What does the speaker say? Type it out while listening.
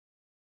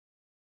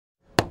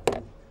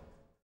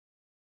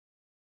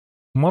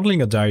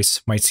Modeling a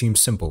dice might seem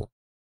simple,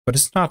 but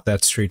it's not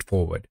that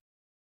straightforward.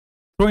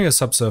 Throwing a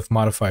subsurf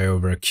modifier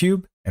over a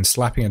cube and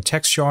slapping a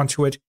texture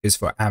onto it is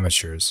for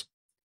amateurs.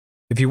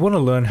 If you want to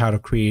learn how to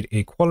create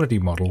a quality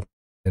model,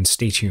 then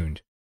stay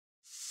tuned.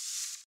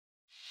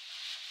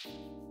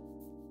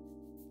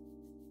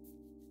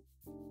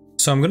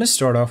 So I'm going to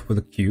start off with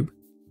a cube.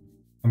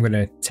 I'm going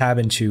to tab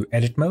into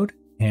edit mode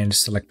and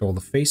select all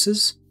the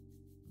faces.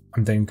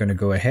 I'm then going to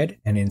go ahead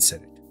and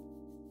inset it.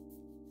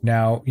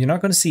 Now, you're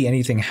not going to see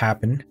anything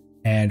happen,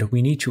 and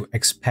we need to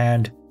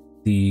expand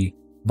the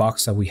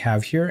box that we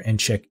have here and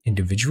check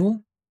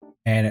individual,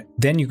 and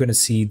then you're going to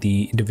see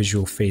the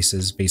individual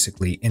faces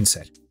basically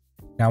inset.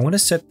 Now I'm going to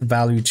set the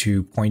value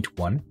to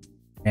 0.1,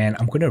 and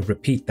I'm going to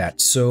repeat that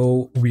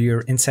so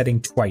we're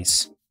insetting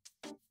twice.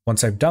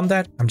 Once I've done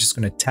that, I'm just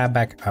going to tab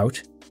back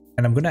out,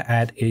 and I'm going to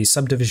add a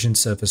subdivision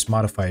surface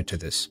modifier to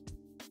this.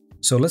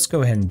 So let's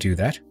go ahead and do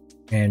that,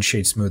 and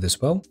shade smooth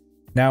as well.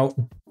 Now,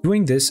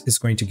 doing this is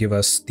going to give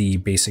us the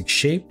basic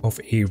shape of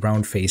a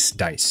round face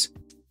dice.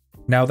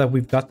 Now that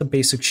we've got the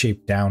basic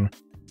shape down,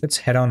 let's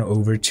head on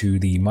over to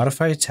the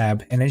modifier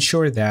tab and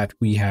ensure that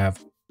we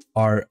have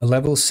our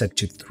level set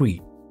to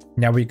 3.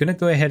 Now we're going to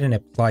go ahead and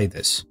apply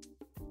this.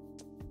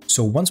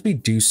 So once we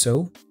do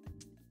so,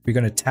 we're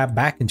going to tab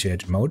back into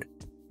edit mode.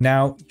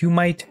 Now you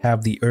might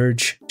have the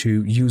urge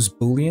to use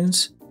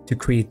booleans to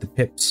create the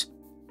pips,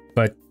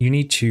 but you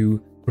need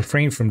to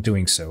refrain from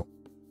doing so.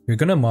 We're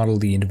going to model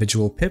the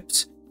individual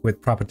pips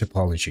with proper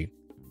topology.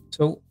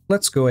 So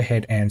let's go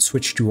ahead and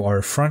switch to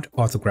our front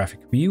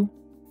orthographic view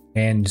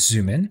and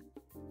zoom in.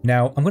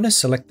 Now I'm going to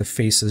select the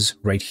faces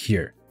right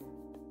here.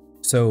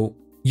 So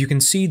you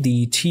can see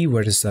the T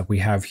vertex that we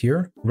have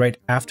here. Right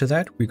after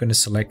that, we're going to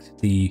select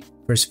the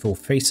first 4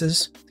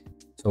 faces.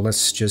 So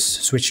let's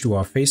just switch to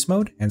our face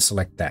mode and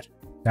select that.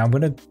 Now I'm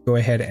going to go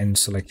ahead and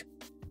select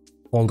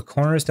all the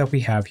corners that we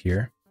have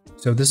here.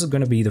 So this is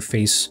going to be the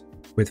face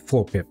with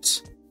 4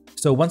 pips.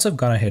 So once I've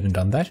gone ahead and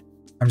done that,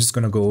 I'm just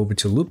going to go over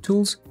to Loop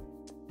Tools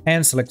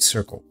and select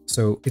Circle.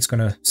 So it's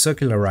going to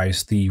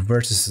circularize the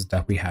vertices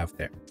that we have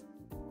there.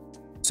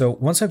 So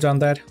once I've done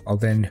that, I'll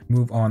then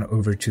move on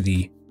over to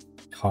the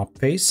top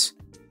face.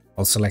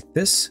 I'll select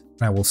this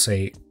and I will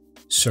say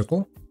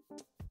Circle.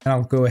 And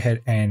I'll go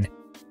ahead and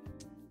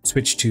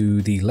switch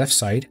to the left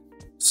side,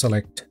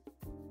 select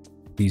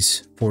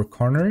these 4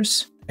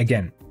 corners.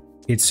 Again,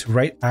 it's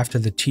right after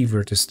the T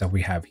vertex that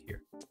we have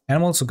here. And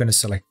I'm also going to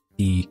select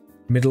the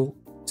middle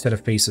set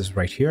of faces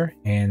right here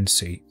and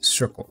say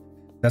Circle.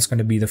 That's going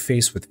to be the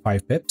face with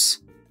 5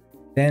 pips.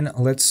 Then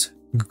let's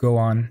go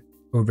on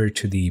over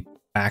to the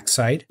back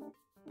side.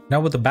 Now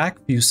with the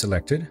back view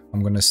selected,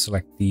 I'm going to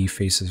select the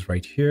faces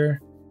right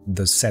here,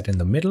 the set in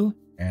the middle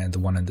and the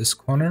one in this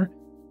corner,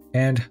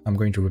 and I'm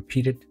going to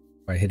repeat it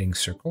by hitting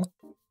Circle.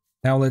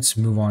 Now let's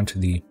move on to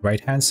the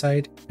right hand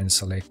side and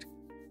select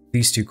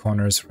these 2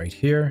 corners right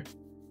here,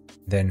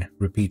 then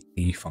repeat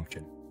the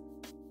function.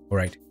 All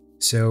right.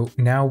 So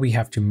now we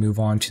have to move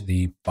on to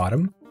the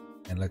bottom,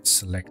 and let's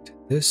select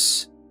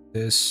this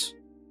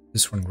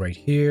one right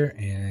here,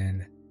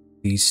 and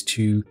these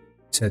 2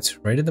 sets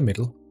right in the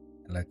middle.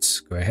 And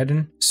let's go ahead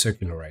and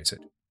circularize it.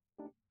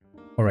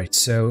 All right,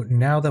 so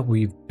now that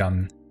we've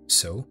done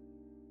so,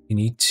 you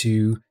need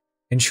to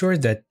ensure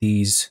that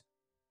these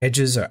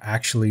edges are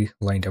actually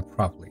lined up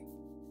properly.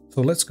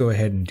 So let's go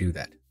ahead and do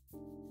that.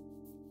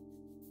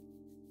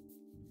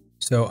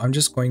 So I'm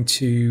just going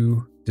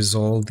to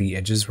dissolve the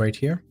edges right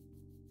here.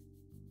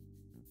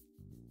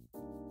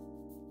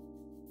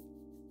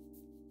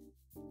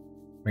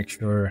 Make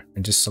sure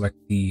and just select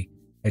the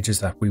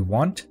edges that we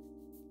want.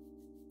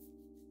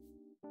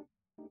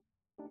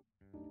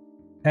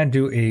 And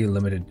do a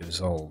limited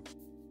dissolve.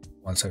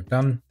 Once I've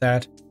done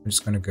that, I'm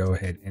just going to go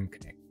ahead and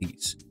connect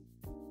these.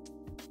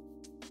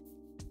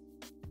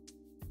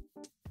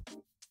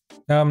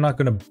 Now I'm not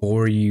going to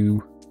bore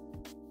you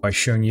by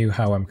showing you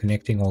how I'm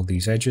connecting all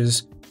these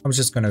edges. I'm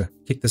just going to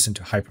kick this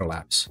into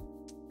hyperlapse.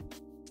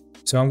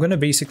 So I'm going to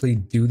basically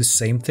do the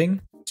same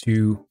thing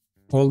to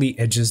all the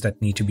edges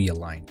that need to be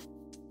aligned.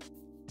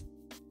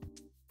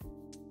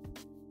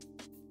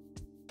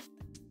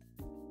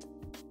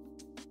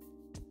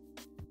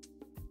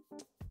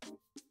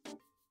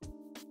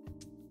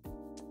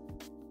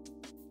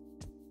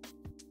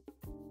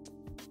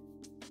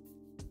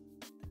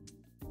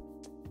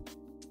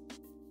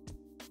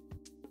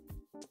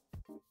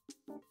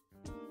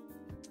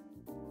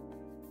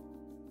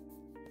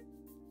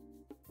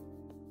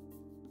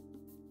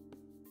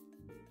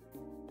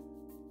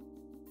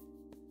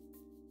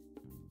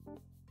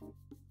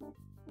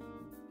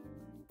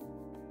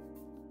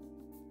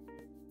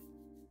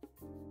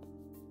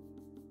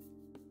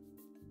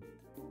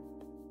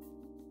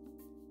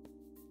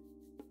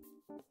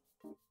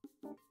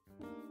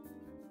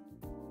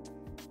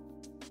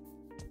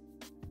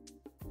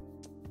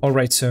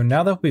 Alright, so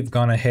now that we've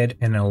gone ahead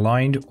and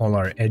aligned all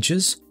our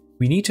edges,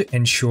 we need to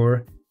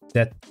ensure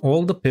that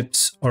all the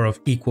pips are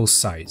of equal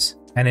size.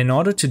 And in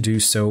order to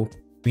do so,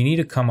 we need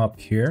to come up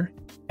here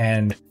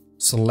and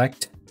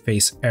select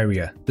face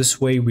area. This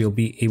way we'll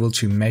be able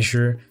to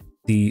measure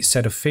the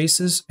set of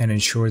faces and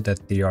ensure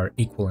that they are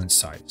equal in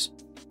size.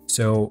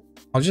 So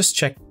I'll just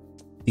check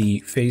the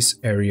face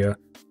area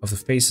of the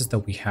faces that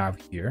we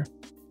have here.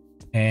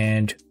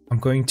 And I'm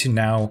going to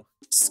now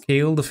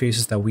scale the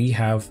faces that we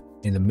have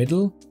in the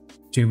middle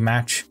to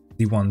match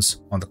the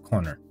ones on the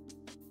corner.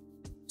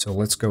 So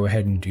let's go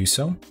ahead and do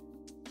so.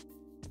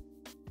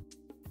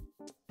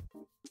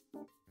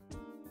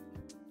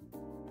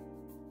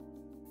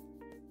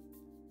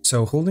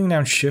 So holding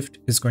down Shift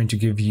is going to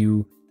give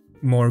you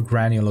more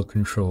granular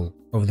control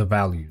over the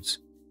values.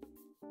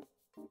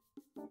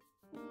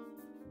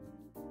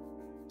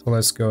 So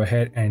let's go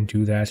ahead and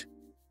do that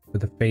with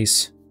the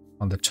face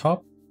on the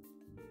top.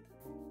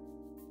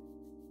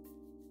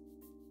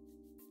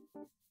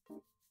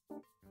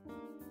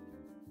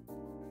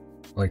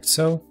 Like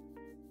so.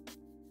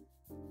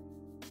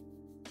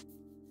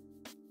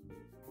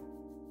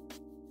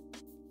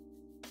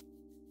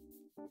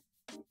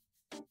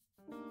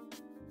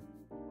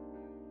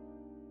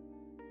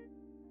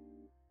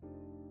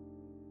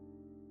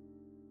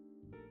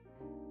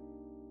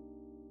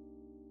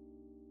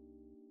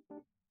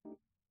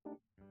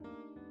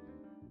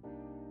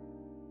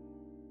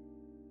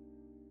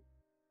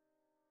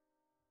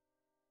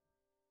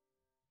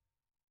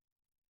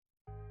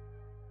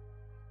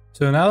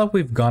 So now that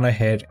we've gone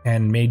ahead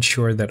and made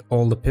sure that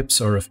all the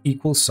pips are of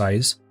equal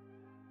size,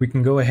 we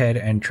can go ahead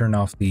and turn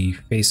off the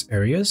face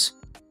areas.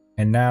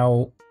 And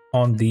now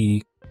on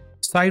the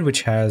side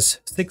which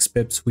has 6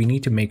 pips, we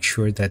need to make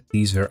sure that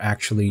these are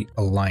actually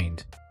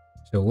aligned.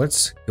 So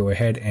let's go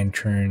ahead and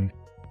turn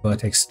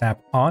vertex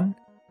snap on,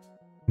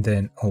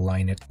 then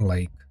align it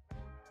like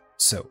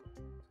so.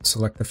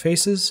 Select the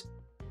faces,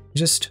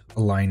 just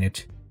align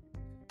it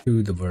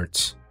to the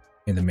verts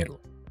in the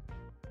middle.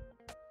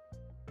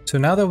 So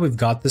now that we've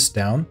got this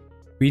down,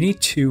 we need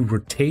to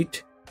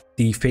rotate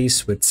the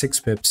face with 6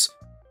 pips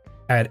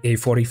at a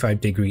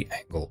 45-degree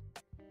angle.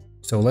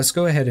 So let's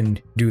go ahead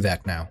and do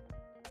that now.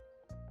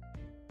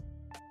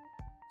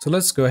 So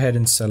let's go ahead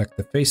and select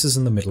the faces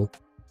in the middle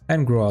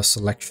and grow our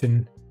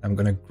selection. I'm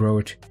going to grow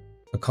it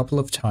a couple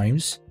of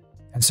times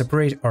and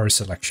separate our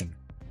selection.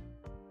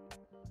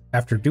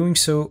 After doing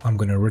so, I'm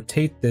going to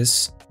rotate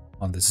this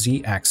on the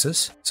Z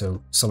axis.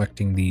 So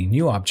selecting the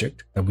new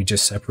object that we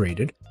just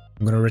separated,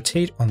 I'm going to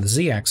rotate on the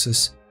Z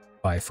axis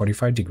by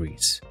 45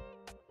 degrees.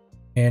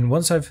 And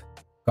once I've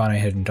gone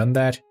ahead and done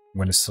that, I'm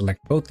going to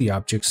select both the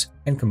objects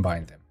and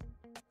combine them.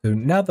 So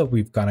now that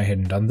we've gone ahead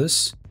and done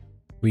this,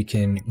 we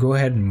can go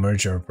ahead and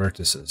merge our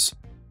vertices.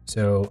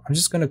 So I'm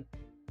just going to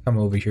come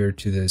over here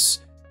to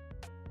this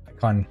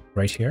icon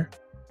right here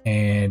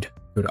and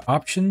go to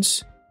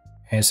Options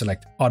and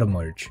select Auto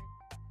Merge.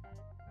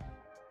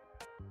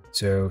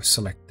 So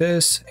select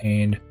this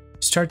and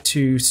start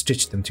to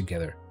stitch them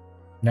together.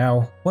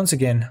 Now, once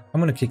again, I'm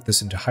going to kick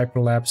this into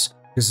hyperlapse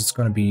because it's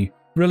going to be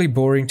really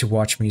boring to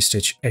watch me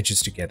stitch edges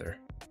together.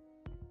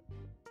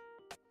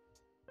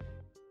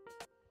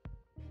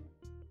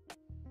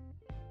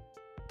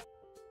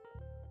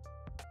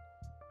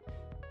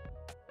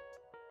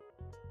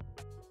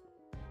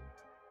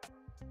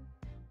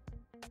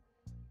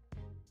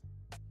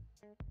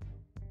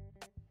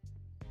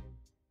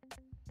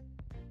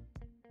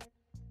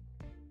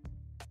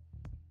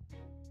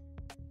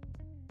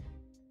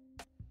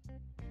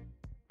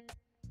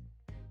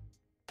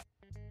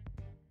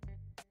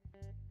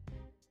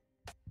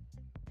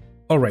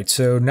 Alright,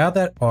 so now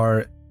that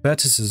our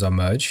vertices are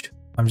merged,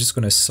 I'm just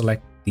going to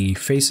select the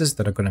faces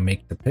that are going to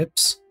make the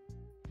pips,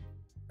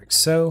 like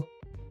so,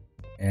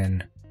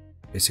 and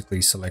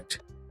basically select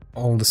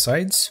all the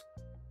sides.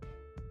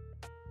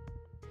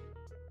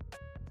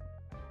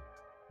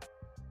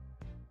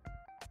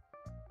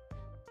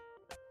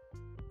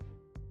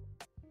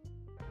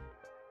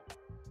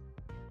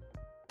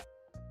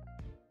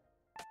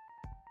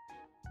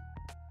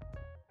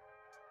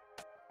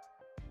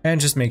 And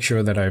just make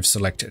sure that I've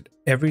selected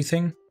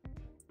everything.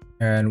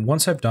 And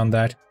once I've done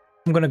that,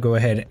 I'm going to go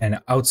ahead and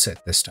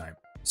outset this time.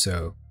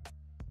 So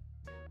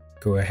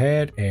go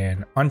ahead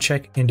and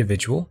uncheck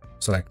individual,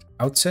 select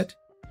outset,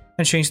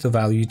 and change the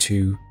value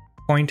to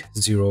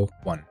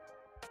 0.01.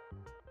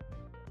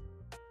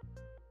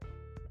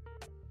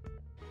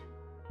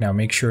 Now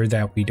make sure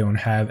that we don't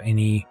have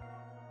any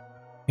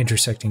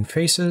intersecting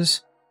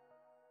faces.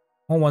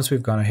 Well, once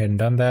we've gone ahead and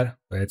done that,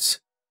 let's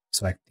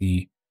select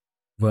the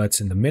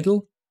verts in the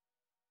middle.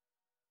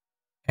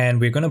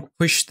 And we're going to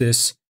push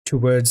this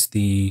towards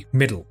the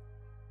middle.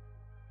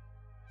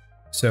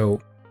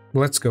 So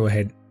let's go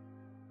ahead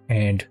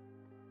and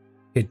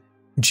hit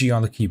G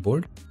on the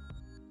keyboard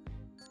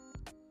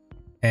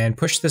and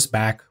push this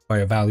back by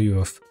a value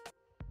of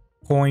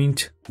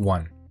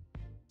 0.1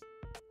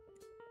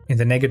 in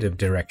the negative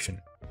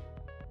direction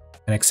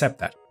and accept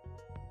that.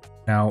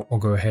 Now we'll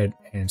go ahead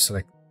and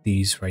select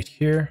these right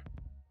here,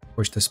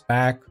 push this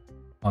back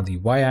on the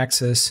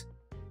y-axis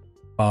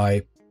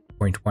by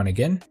 0.1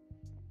 again,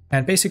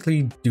 and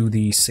basically do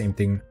the same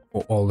thing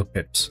for all the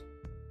pips.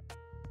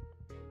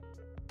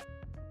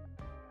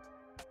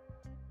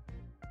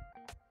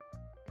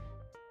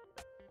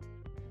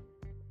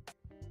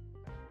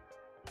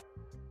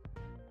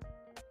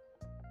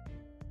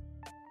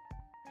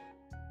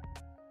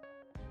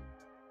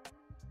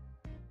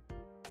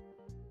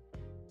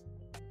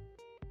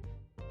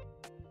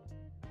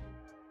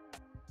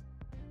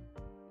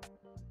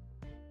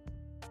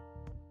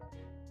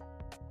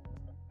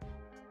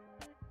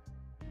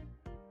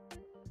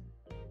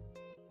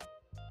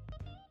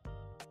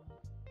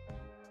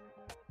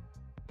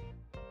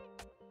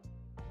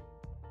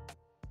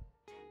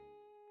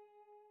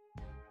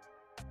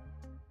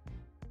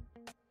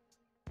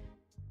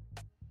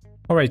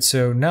 Alright,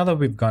 so now that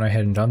we've gone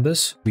ahead and done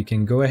this, we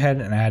can go ahead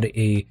and add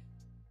a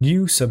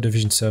new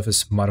subdivision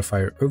surface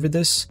modifier over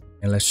this.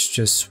 And let's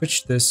just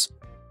switch this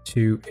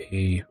to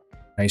a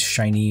nice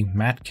shiny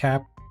matte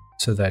cap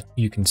so that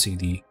you can see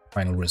the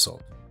final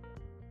result.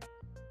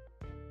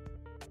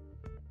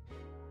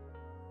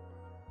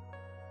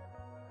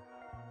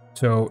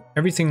 So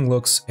everything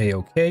looks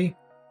a-okay,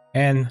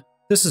 and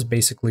this is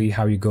basically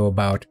how you go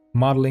about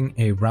modeling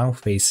a round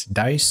face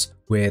dice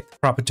with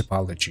proper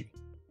topology.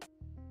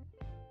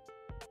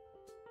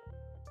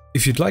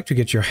 If you'd like to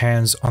get your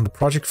hands on the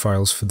project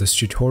files for this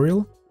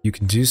tutorial, you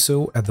can do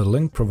so at the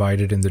link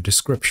provided in the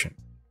description.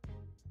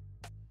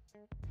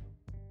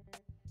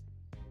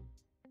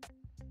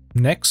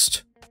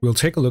 Next, we'll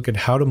take a look at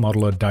how to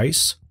model a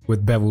dice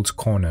with beveled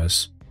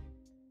corners.